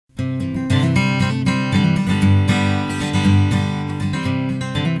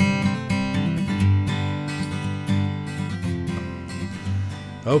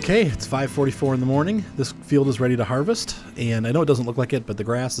Okay, it's 5:44 in the morning. This field is ready to harvest, and I know it doesn't look like it, but the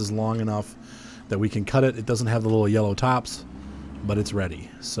grass is long enough that we can cut it. It doesn't have the little yellow tops, but it's ready.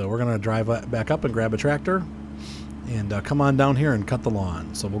 So we're going to drive back up and grab a tractor and come on down here and cut the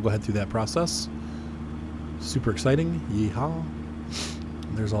lawn. So we'll go ahead through that process. Super exciting. Yeehaw.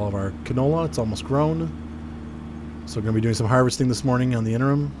 There's all of our canola. It's almost grown. So we're going to be doing some harvesting this morning on the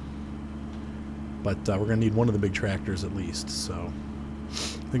interim. But we're going to need one of the big tractors at least. So I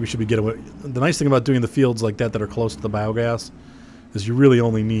think we should be getting away. The nice thing about doing the fields like that are close to the biogas is you really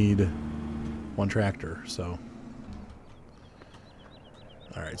only need one tractor. So,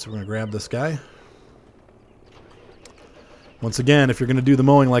 all right, so we're going to grab this guy. Once again, if you're going to do the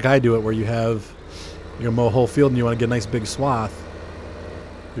mowing like I do it, where you're going to mow a whole field and you want to get a nice big swath,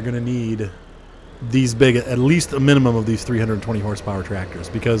 you're going to need these big, at least a minimum of these 320 horsepower tractors,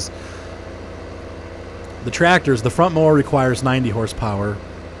 because the tractors, the front mower requires 90 horsepower.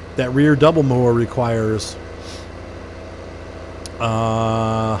 That rear double mower requires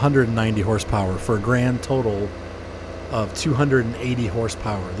 190 horsepower for a grand total of 280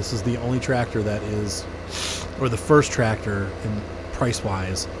 horsepower. This is the only tractor that is, or the first tractor in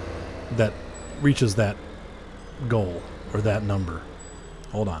price-wise, that reaches that goal or that number.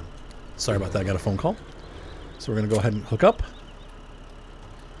 Hold on. Sorry about that. I got a phone call. So we're going to go ahead and hook up.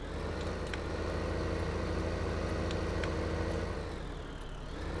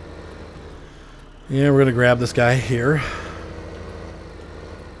 Yeah, we're going to grab this guy here.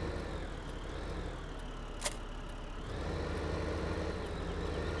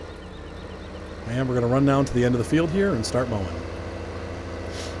 And we're going to run down to the end of the field here and start mowing.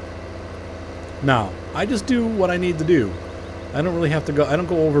 Now, I just do what I need to do. I don't really have to go, I don't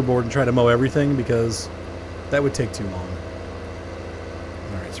go overboard and try to mow everything because that would take too long.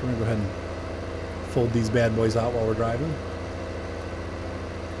 Alright, so we're going to go ahead and fold these bad boys out while we're driving.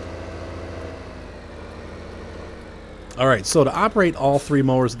 Alright, so to operate all three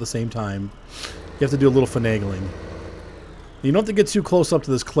mowers at the same time, you have to do a little finagling. You don't have to get too close up to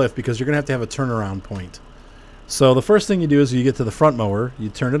this cliff because you're going to have a turnaround point. So the first thing you do is you get to the front mower, you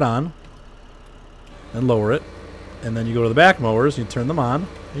turn it on and lower it. And then you go to the back mowers, you turn them on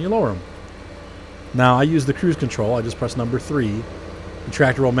and you lower them. Now I use the cruise control, I just press number 3. The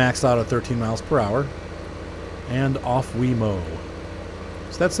tractor will max out at 13 miles per hour. And off we mow.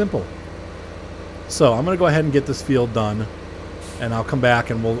 It's that simple. So I'm going to go ahead and get this field done, and I'll come back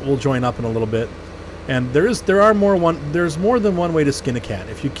and we'll join up in a little bit. And there's more than one way to skin a cat.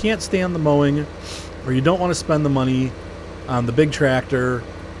 If you can't stand the mowing, or you don't want to spend the money on the big tractor,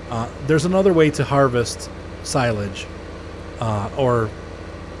 there's another way to harvest silage, or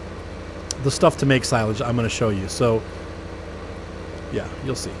the stuff to make silage. I'm going to show you. So yeah,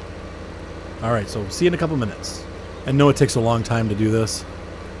 you'll see. All right, so see you in a couple minutes. I know it takes a long time to do this.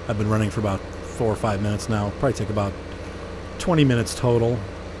 I've been running for about 4 or 5 minutes now. Probably take about 20 minutes total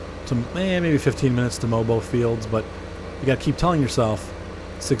to maybe 15 minutes to mow both fields, but you got to keep telling yourself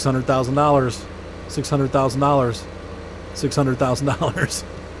 $600,000, $600,000, $600,000,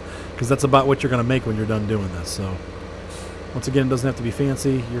 because that's about what you're going to make when you're done doing this. So once again, it doesn't have to be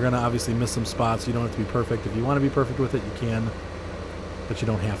fancy. You're going to obviously miss some spots. You don't have to be perfect. If you want to be perfect with it, you can, but you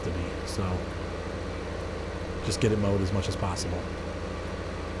don't have to be. So just get it mowed as much as possible.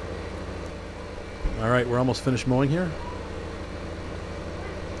 All right, we're almost finished mowing here.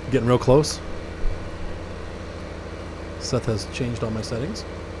 Getting real close. Seth has changed all my settings.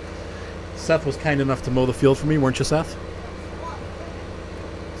 Seth was kind enough to mow the field for me, weren't you, Seth?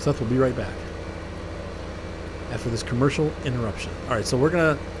 Seth will be right back after this commercial interruption. All right, so we're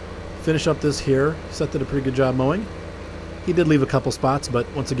going to finish up this here. Seth did a pretty good job mowing. He did leave a couple spots, but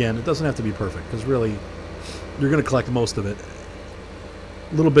once again, it doesn't have to be perfect because really you're going to collect most of it.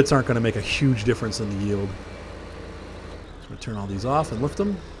 Little bits aren't going to make a huge difference in the yield. So I'm going to turn all these off and lift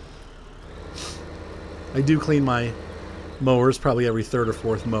them. I do clean my mowers probably every 3rd or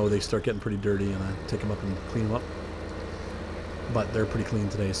 4th mow. They start getting pretty dirty and I take them up and clean them up. But they're pretty clean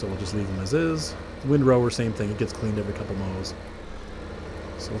today, so we'll just leave them as is. Windrower, same thing. It gets cleaned every couple mows.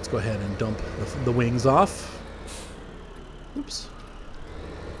 So let's go ahead and dump the wings off. Oops.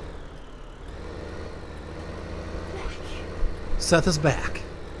 Seth is back.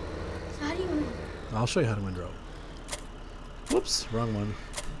 How do you... I'll show you how to windrow. Whoops, wrong one.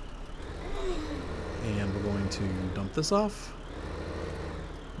 And we're going to dump this off.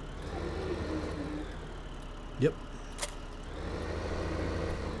 Yep.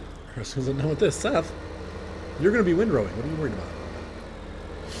 Chris isn't done with this. Seth, you're going to be windrowing. What are you worried about?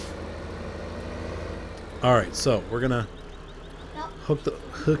 All right, so we're going to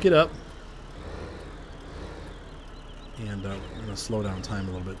hook it up. And we're going going to slow down time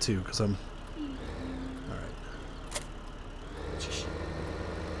a little bit too, because I'm... Alright.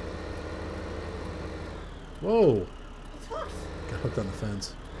 Whoa! Got hooked on the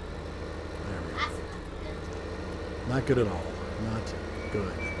fence. There we go. Not good at all. Not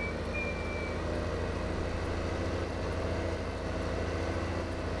good.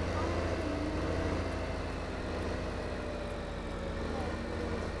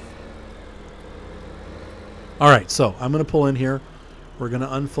 Alright, so I'm going to pull in here. We're going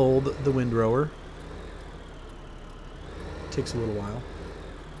to unfold the windrower. Takes a little while.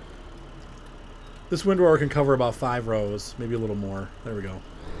 This windrower can cover about 5 rows, maybe a little more. There we go.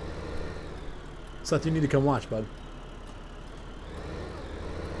 Seth, you need to come watch, bud.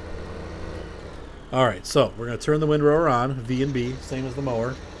 Alright, so we're going to turn the windrower on, V and B, same as the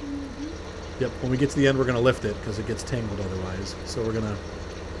mower. Yep, when we get to the end, we're going to lift it because it gets tangled otherwise. So we're going to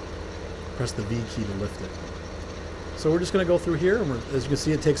press the V key to lift it. So we're just going to go through here, and as you can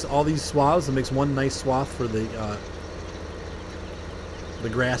see, it takes all these swaths and makes one nice swath for the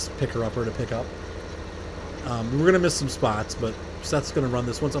grass picker-upper to pick up. We're going to miss some spots, but Seth's going to run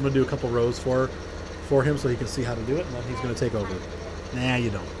this once. I'm going to do a couple rows for him so he can see how to do it, and then he's going to take over. Nah,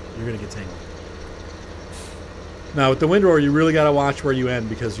 you don't. You're going to get tangled. Now, with the windrower, you really got to watch where you end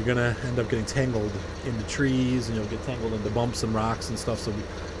because you're going to end up getting tangled into trees, and you'll get tangled into bumps and rocks and stuff, so you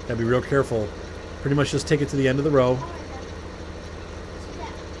got to be real careful. Pretty much just take it to the end of the row.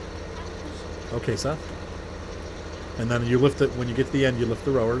 Okay, Seth. And then you lift it. When you get to the end, you lift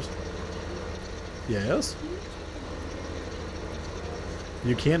the rowers. Yes?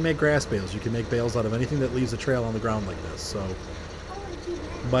 You can make grass bales. You can make bales out of anything that leaves a trail on the ground like this. So,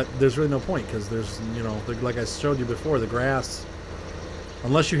 but there's really no point because there's, you know, like I showed you before, the grass,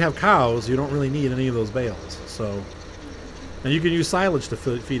 unless you have cows, you don't really need any of those bales. So, and you can use silage to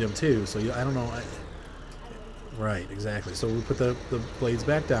feed them too. So I don't know. Right, exactly. So we put the blades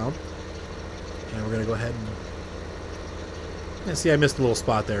back down, and we're gonna go ahead and see. I missed a little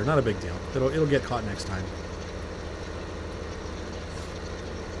spot there. Not a big deal. It'll get caught next time.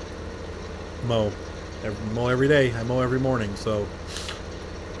 Mow every day. I mow every morning. So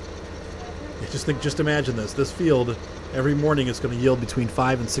just imagine this. This field every morning is going to yield between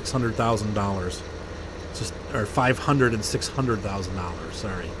 $500,000 and $600,000. Or $500,000 and $600,000.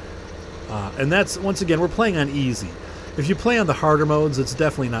 Sorry. And that's, once again, we're playing on easy. If you play on the harder modes, it's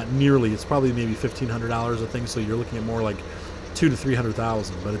definitely not nearly. It's probably maybe $1,500 a thing. So you're looking at more like $200,000 to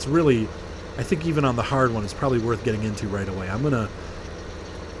 $300,000. But it's really, I think even on the hard one, it's probably worth getting into right away. I'm gonna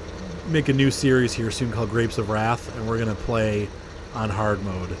make a new series here soon called Grapes of Wrath, and we're gonna play on hard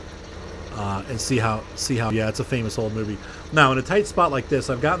mode and see how. Yeah, it's a famous old movie. Now in a tight spot like this,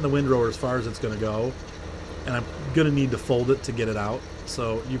 I've gotten the windrower as far as it's gonna go, and I'm gonna need to fold it to get it out.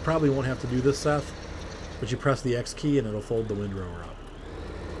 So you probably won't have to do this, Seth, but you press the X key and it'll fold the windrower up,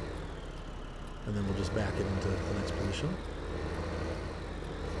 and then we'll just back it into the next position.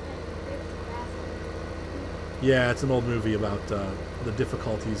 Yeah, it's an old movie about the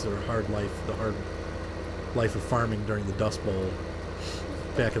difficulties or hard life, the hard life of farming during the Dust Bowl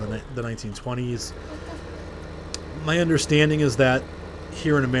back in the 1920s. My understanding is that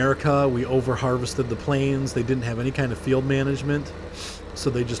here in America, we over-harvested the plains. They didn't have any kind of field management, so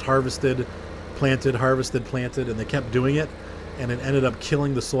they just harvested, planted, and they kept doing it, and it ended up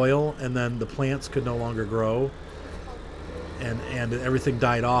killing the soil, and then the plants could no longer grow. And everything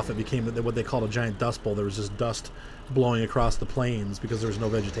died off. It became what they called a giant dust bowl. There was just dust blowing across the plains because there was no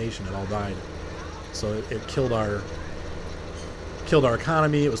vegetation. It all died. So it killed our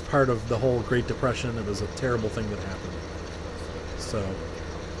economy. It was part of the whole Great Depression. It was a terrible thing that happened. So,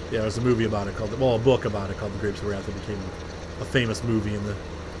 yeah, there's a movie about it called, a book about it called The Grapes of Wrath. It became a famous movie in I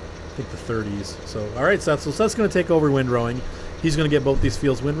think the 30s. So, all right, Seth. So Seth's going to take over windrowing. He's going to get both these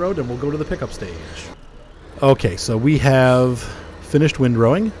fields windrowed, and we'll go to the pickup stage. Okay, so we have finished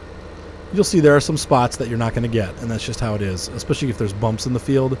windrowing. You'll see there are some spots that you're not going to get, and that's just how it is, especially if there's bumps in the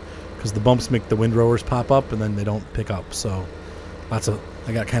field, because the bumps make the windrowers pop up, and then they don't pick up. So I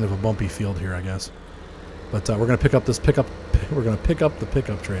got kind of a bumpy field here, I guess. But we're going to pick up we're going to pick up the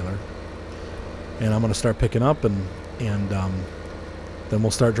pickup trailer, and I'm going to start picking up, and then we'll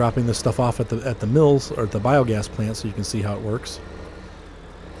start dropping this stuff off at the mills or at the biogas plant, so you can see how it works.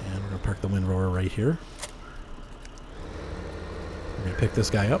 And we're going to park the windrower right here. We're going to pick this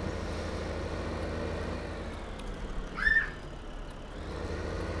guy up.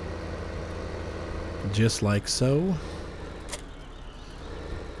 Just like so.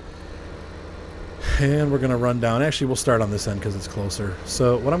 And we're going to run down. Actually, we'll start on this end because it's closer.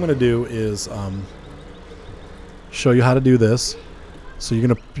 So what I'm going to do is show you how to do this. So you're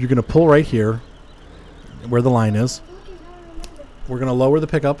going to pull right here where the line is. we're going to lower the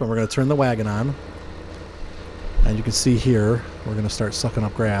pickup and we're going to turn the wagon on. And you can see here, we're going to start sucking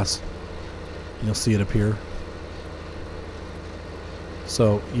up grass. You'll see it appear.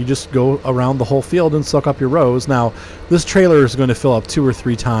 So you just go around the whole field and suck up your rows. Now, this trailer is going to fill up 2 or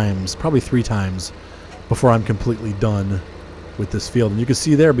 3 times, probably 3 times, before I'm completely done with this field. And you can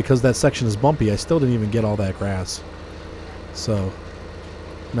see there, because that section is bumpy, I still didn't even get all that grass. So,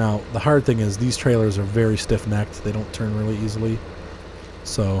 now, the hard thing is these trailers are very stiff-necked. They don't turn really easily.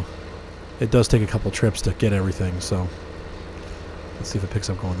 So, it does take a couple trips to get everything. So, let's see if it picks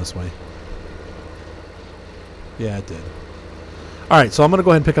up going this way. Yeah, it did. Alright, so I'm going to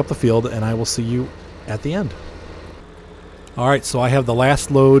go ahead and pick up the field, and I will see you at the end. Alright, so I have the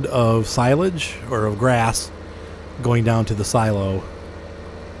last load of silage, or of grass, going down to the silo,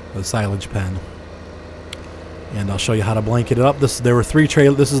 the silage pen. And I'll show you how to blanket it up. There were 3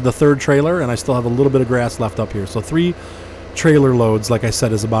 trailers. This is the 3rd trailer, and I still have a little bit of grass left up here. So 3 trailer loads, like I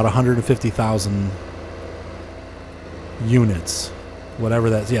said, is about 150,000 units. Whatever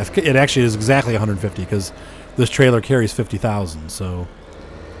that is. Yeah, it actually is exactly 150, because this trailer carries 50,000, so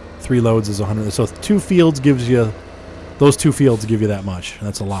 3 loads is 100. So 2 fields gives you, those 2 fields give you that much.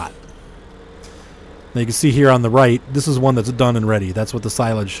 That's a lot. Now you can see here on the right, this is one that's done and ready. That's what the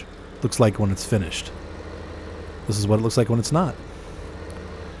silage looks like when it's finished. This is what it looks like when it's not.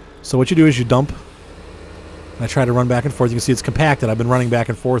 So what you do is you dump. And I try to run back and forth. You can see it's compacted. I've been running back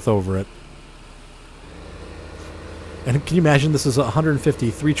and forth over it. And can you imagine, this is 150,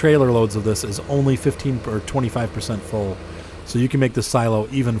 3 trailer loads of this is only 15 or 25% full. So you can make this silo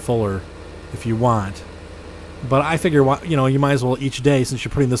even fuller if you want. But I figure, you know, you might as well each day, since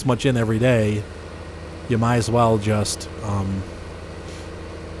you're putting this much in every day, you might as well just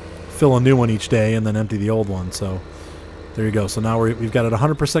fill a new one each day and then empty the old one. So there you go. So now we've got it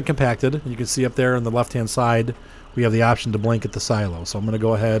 100% compacted. You can see up there on the left-hand side, we have the option to blanket the silo. So I'm going to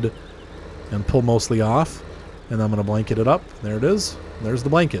go ahead and pull mostly off. And I'm going to blanket it up. There it is. There's the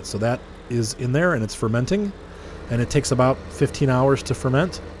blanket. So that is in there, and it's fermenting. And it takes about 15 hours to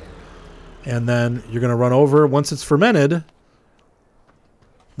ferment. And then you're going to run over. Once it's fermented,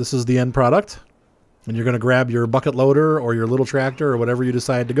 this is the end product. And you're going to grab your bucket loader or your little tractor or whatever you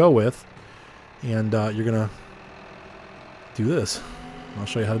decide to go with. And you're going to do this. I'll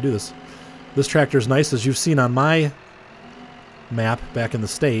show you how to do this. This tractor is nice, as you've seen on my map back in the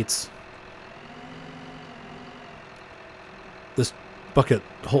States. This bucket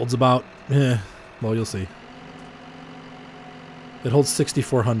holds about, well, you'll see. It holds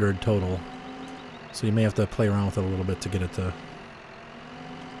 6,400 total. So you may have to play around with it a little bit to get it to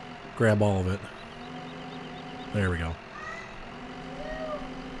grab all of it. There we go.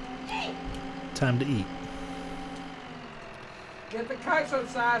 Time to eat. Get the ketchup,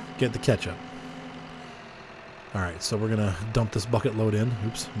 Seth. Get the ketchup. Alright, so we're going to dump this bucket load in.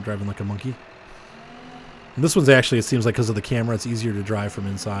 Oops, I'm driving like a monkey. And this one's actually, it seems like because of the camera, it's easier to drive from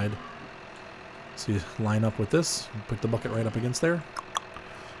inside. So you line up with this, put the bucket right up against there,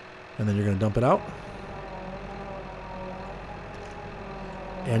 and then you're going to dump it out.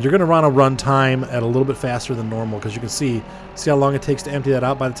 And you're going to run a run time at a little bit faster than normal, because you can see how long it takes to empty that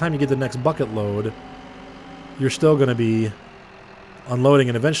out. By the time you get the next bucket load, you're still going to be unloading,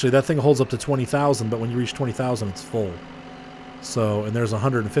 and eventually that thing holds up to 20,000, but when you reach 20,000, it's full. So, and there's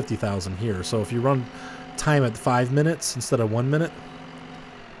 150,000 here. So if you run time at 5 minutes instead of 1 minute,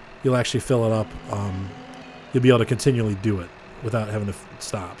 you'll actually fill it up. You'll be able to continually do it without having to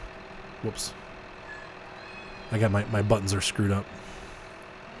stop. Whoops. I got my buttons are screwed up.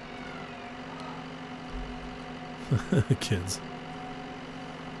 Kids.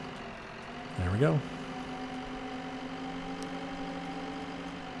 There we go.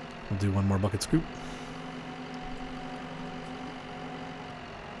 We'll do one more bucket scoop.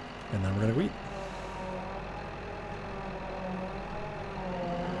 And then we're going to eat.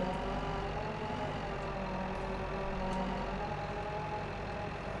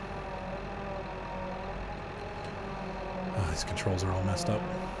 Oh, these controls are all messed up.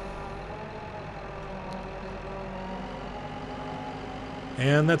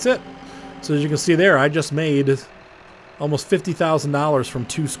 And that's it. So as you can see there, I just made almost $50,000 from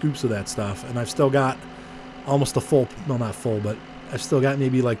 2 scoops of that stuff. And I've still got almost a full, no, not full, but I've still got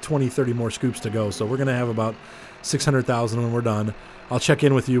maybe like 20, 30 more scoops to go. So we're going to have about 600,000 when we're done. I'll check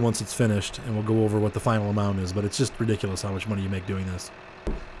in with you once it's finished, and we'll go over what the final amount is. But it's just ridiculous how much money you make doing this.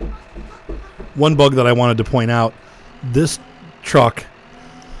 One bug that I wanted to point out, this truck,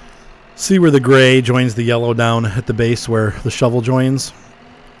 see where the gray joins the yellow down at the base where the shovel joins?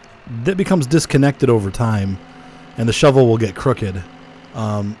 That becomes disconnected over time, and the shovel will get crooked.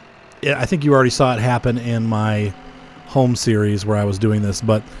 I think you already saw it happen in my home series where I was doing this,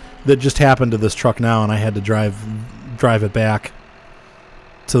 but that just happened to this truck now, and I had to drive it back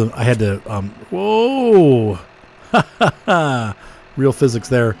to. I had to. Whoa! Real physics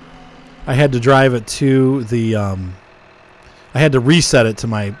there. I had to drive it to the. I had to reset it to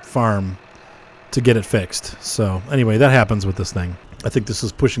my farm to get it fixed. So anyway, that happens with this thing. I think this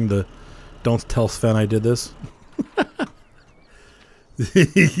is pushing the. Don't tell Sven I did this.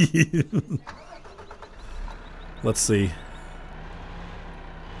 Let's see.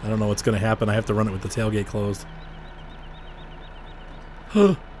 I don't know what's going to happen. I have to run it with the tailgate closed.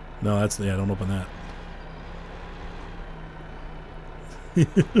 No, that's... Yeah, don't open that.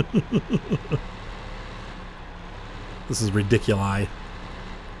 This is ridiculous.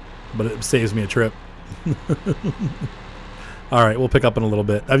 But it saves me a trip. All right, we'll pick up in a little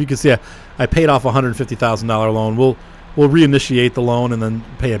bit. As you can see, I paid off a $150,000 loan. We'll reinitiate the loan and then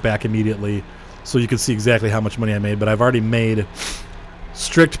pay it back immediately, so you can see exactly how much money I made. But I've already made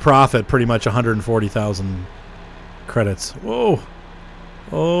strict profit, pretty much 140,000 credits. Whoa!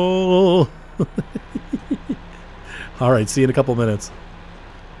 Oh! All right, see you in a couple minutes.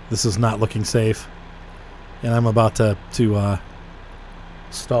 This is not looking safe, and I'm about to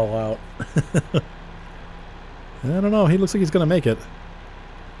stall out. I don't know. He looks like he's going to make it.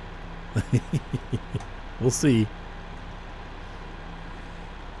 We'll see.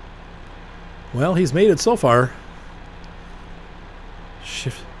 Well, he's made it so far.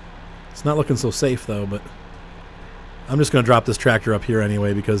 Shift. It's not looking so safe, though, but I'm just going to drop this tractor up here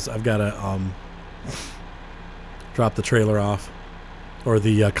anyway because I've got to drop the trailer off, or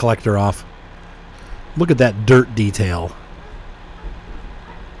the collector off. Look at that dirt detail.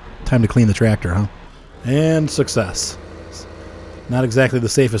 Time to clean the tractor, huh? And success. Not exactly the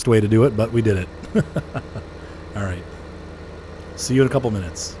safest way to do it, but we did it. All right. See you in a couple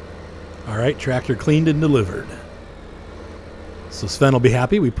minutes. All right, tractor cleaned and delivered. So Sven will be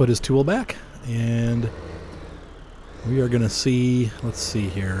happy. We put his tool back, and we are going to see... Let's see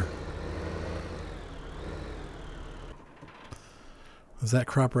here. Is that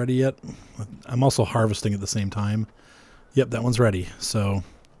crop ready yet? I'm also harvesting at the same time. Yep, that one's ready. So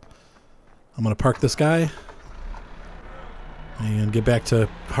I'm going to park this guy and get back to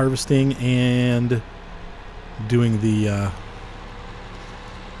harvesting and doing the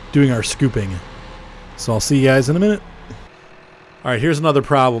doing our scooping. So I'll see you guys in a minute. All right, here's another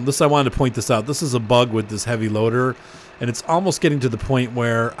problem. I wanted to point this out. This is a bug with this heavy loader, and it's almost getting to the point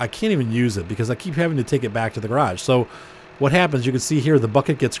where I can't even use it because I keep having to take it back to the garage. So what happens, you can see here, the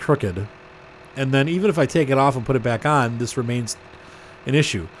bucket gets crooked, and then even if I take it off and put it back on, this remains an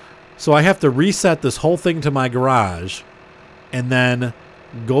issue. So I have to reset this whole thing to my garage and then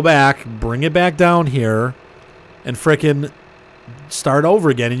go back, bring it back down here, and frickin' start over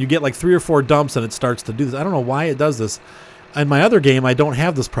again. And you get like 3 or 4 dumps and it starts to do this. I don't know why it does this. In my other game, I don't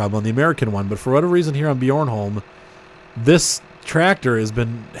have this problem on the American one, but for whatever reason here on Bjornholm, this tractor has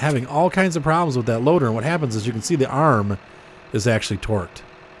been having all kinds of problems with that loader. And what happens is you can see the arm is actually torqued.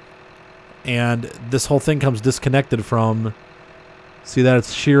 And this whole thing comes disconnected from... See that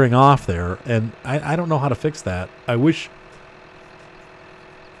it's shearing off there, and I don't know how to fix that. I wish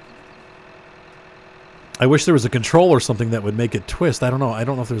there was a control or something that would make it twist. I don't know. I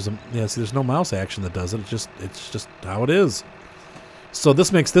don't know if there's a... Yeah, see, there's no mouse action that does it. It's just how it is. So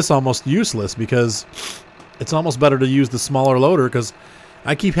this makes this almost useless because it's almost better to use the smaller loader because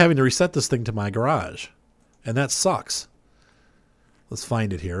I keep having to reset this thing to my garage, and that sucks. Let's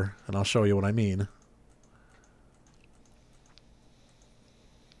find it here, and I'll show you what I mean.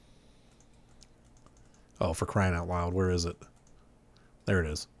 Oh, for crying out loud, where is it? There it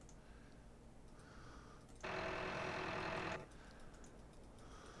is.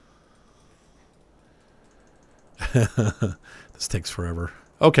 This takes forever.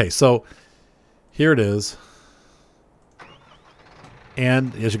 Okay, so here it is.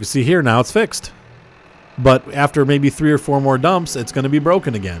 And as you can see here, now it's fixed. But after maybe 3 or 4 more dumps, it's going to be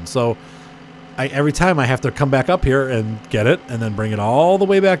broken again. So every time I have to come back up here and get it, and then bring it all the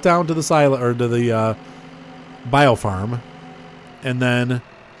way back down to the silage, or to the biofarm, and then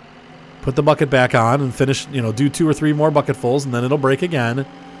put the bucket back on and finish, do 2 or 3 more bucketfuls, and then it'll break again.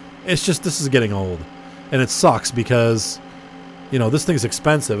 It's just, this is getting old, and it sucks because, this thing's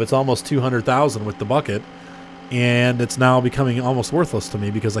expensive. It's almost $200,000 with the bucket, and it's now becoming almost worthless to me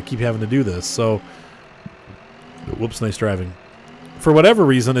because I keep having to do this. So, whoops, nice driving. For whatever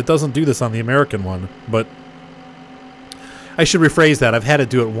reason, it doesn't do this on the American one, but I should rephrase that. I've had it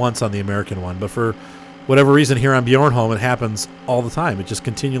do it once on the American one, but for whatever reason here on Bjornholm, it happens all the time. It just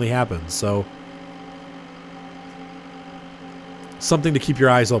continually happens. So something to keep your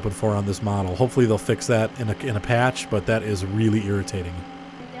eyes open for on this model. Hopefully they'll fix that in a patch, but that is really irritating.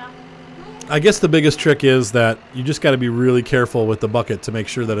 I guess the biggest trick is that you just got to be really careful with the bucket to make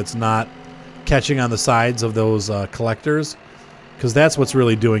sure that it's not catching on the sides of those collectors, because that's what's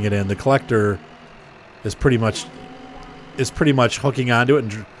really doing it in. The collector is pretty much hooking onto it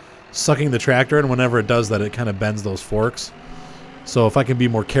and sucking the tractor, and whenever it does that, it kind of bends those forks. So if I can be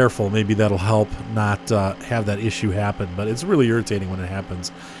more careful, maybe that'll help not have that issue happen. But it's really irritating when it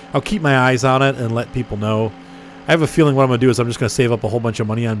happens. I'll keep my eyes on it and let people know. I have a feeling what I'm going to do is I'm just going to save up a whole bunch of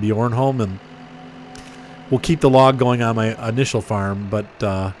money on Bjornholm, and we'll keep the log going on my initial farm, but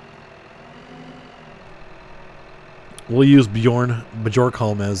we'll use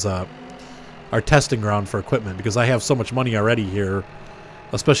Bjorkholm as our testing ground for equipment, because I have so much money already here,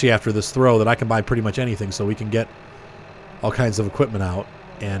 especially after this throw, that I can buy pretty much anything, so we can get all kinds of equipment out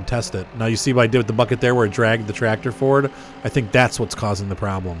and test it. Now you see what I did with the bucket there where it dragged the tractor forward? I think that's what's causing the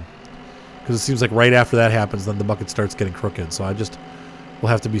problem. Because it seems like right after that happens, then the bucket starts getting crooked. So we'll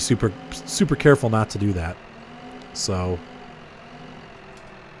have to be super, super careful not to do that. So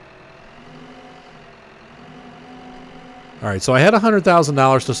all right, so I had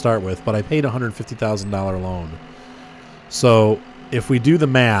 $100,000 to start with, but I paid a $150,000 loan. So if we do the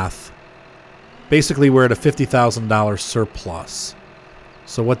math, basically we're at a $50,000 surplus.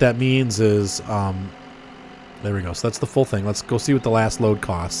 So what that means is, there we go. So that's the full thing. Let's go see what the last load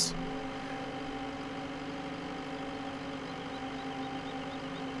costs.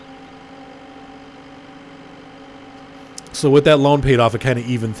 So with that loan paid off, it kind of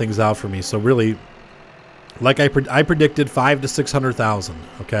evened things out for me. So really, like I predicted, $500,000 to $600,000.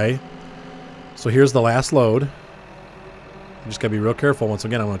 Okay. So here's the last load. You just gotta be real careful. Once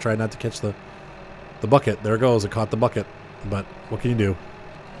again, I'm gonna try not to catch the bucket. There it goes. It caught the bucket. But what can you do?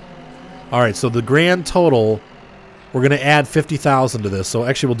 All right. So the grand total, we're gonna add $50,000 to this. So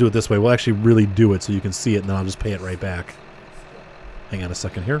actually, we'll do it this way. We'll actually really do it so you can see it, and then I'll just pay it right back. Hang on a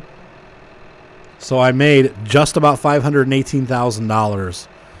second here. So I made just about $518,000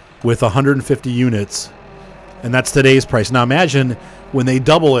 with 150 units, and that's today's price. Now imagine when they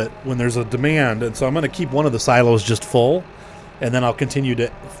double it, when there's a demand, and so I'm going to keep one of the silos just full, and then I'll continue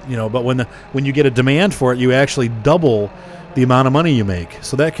to, but when you get a demand for it, you actually double the amount of money you make.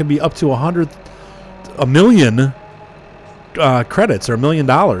 So that can be up to a million credits, or $1 million.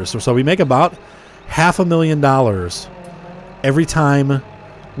 So we make about $500,000 every time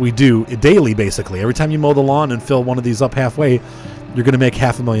we do, daily basically. Every time you mow the lawn and fill one of these up halfway, you're going to make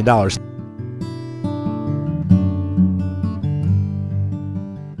 $500,000.